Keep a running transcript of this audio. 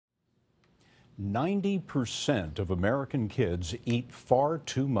90% of American kids eat far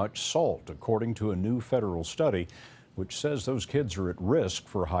too much salt, according to a new federal study, which says those kids are at risk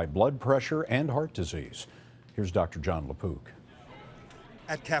for high blood pressure and heart disease. Here's Dr. Jon LaPook.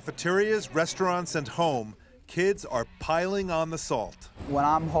 At cafeterias, restaurants, and home, kids are piling on the salt. When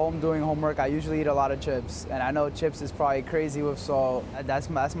I'm home doing homework, I usually eat a lot of chips, and I know chips is probably crazy with salt. That's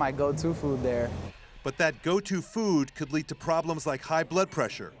my go-to food there. But that go-to food could lead to problems like high blood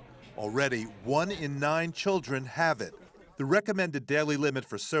pressure. Already, 1 in 9 children have it. The recommended daily limit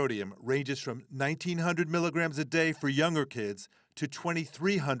for sodium ranges from 1,900 milligrams a day for younger kids to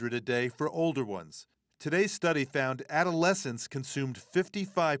 2,300 a day for older ones. Today's study found adolescents consumed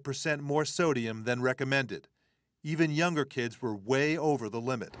 55% more sodium than recommended. Even younger kids were way over the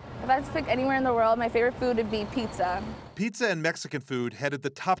limit. If I had to pick anywhere in the world, my favorite food would be pizza. Pizza and Mexican food headed the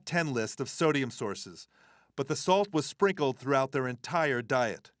top 10 list of sodium sources, but the salt was sprinkled throughout their entire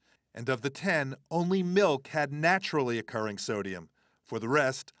diet. And of the 10, only milk had naturally occurring sodium. For the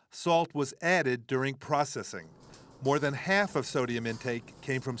rest, salt was added during processing. More than half of sodium intake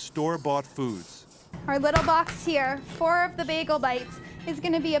came from store-bought foods. Our little box here, 4 of the bagel bites, is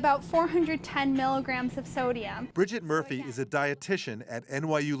going to be about 410 milligrams of sodium. Bridget Murphy is a dietitian at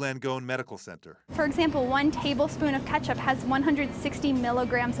NYU Langone Medical Center. For example, 1 tablespoon of ketchup has 160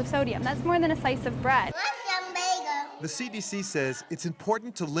 milligrams of sodium. That's more than a slice of bread. The CDC says it's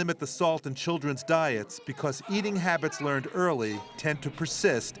important to limit the salt in children's diets because eating habits learned early tend to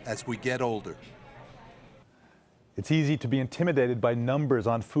persist as we get older. It's easy to be intimidated by numbers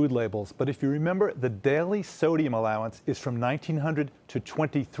on food labels, but if you remember, the daily sodium allowance is from 1,900 to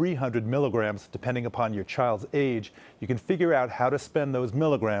 2,300 milligrams, depending upon your child's age. You can figure out how to spend those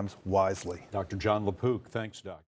milligrams wisely. Dr. Jon LaPook, thanks, Doc.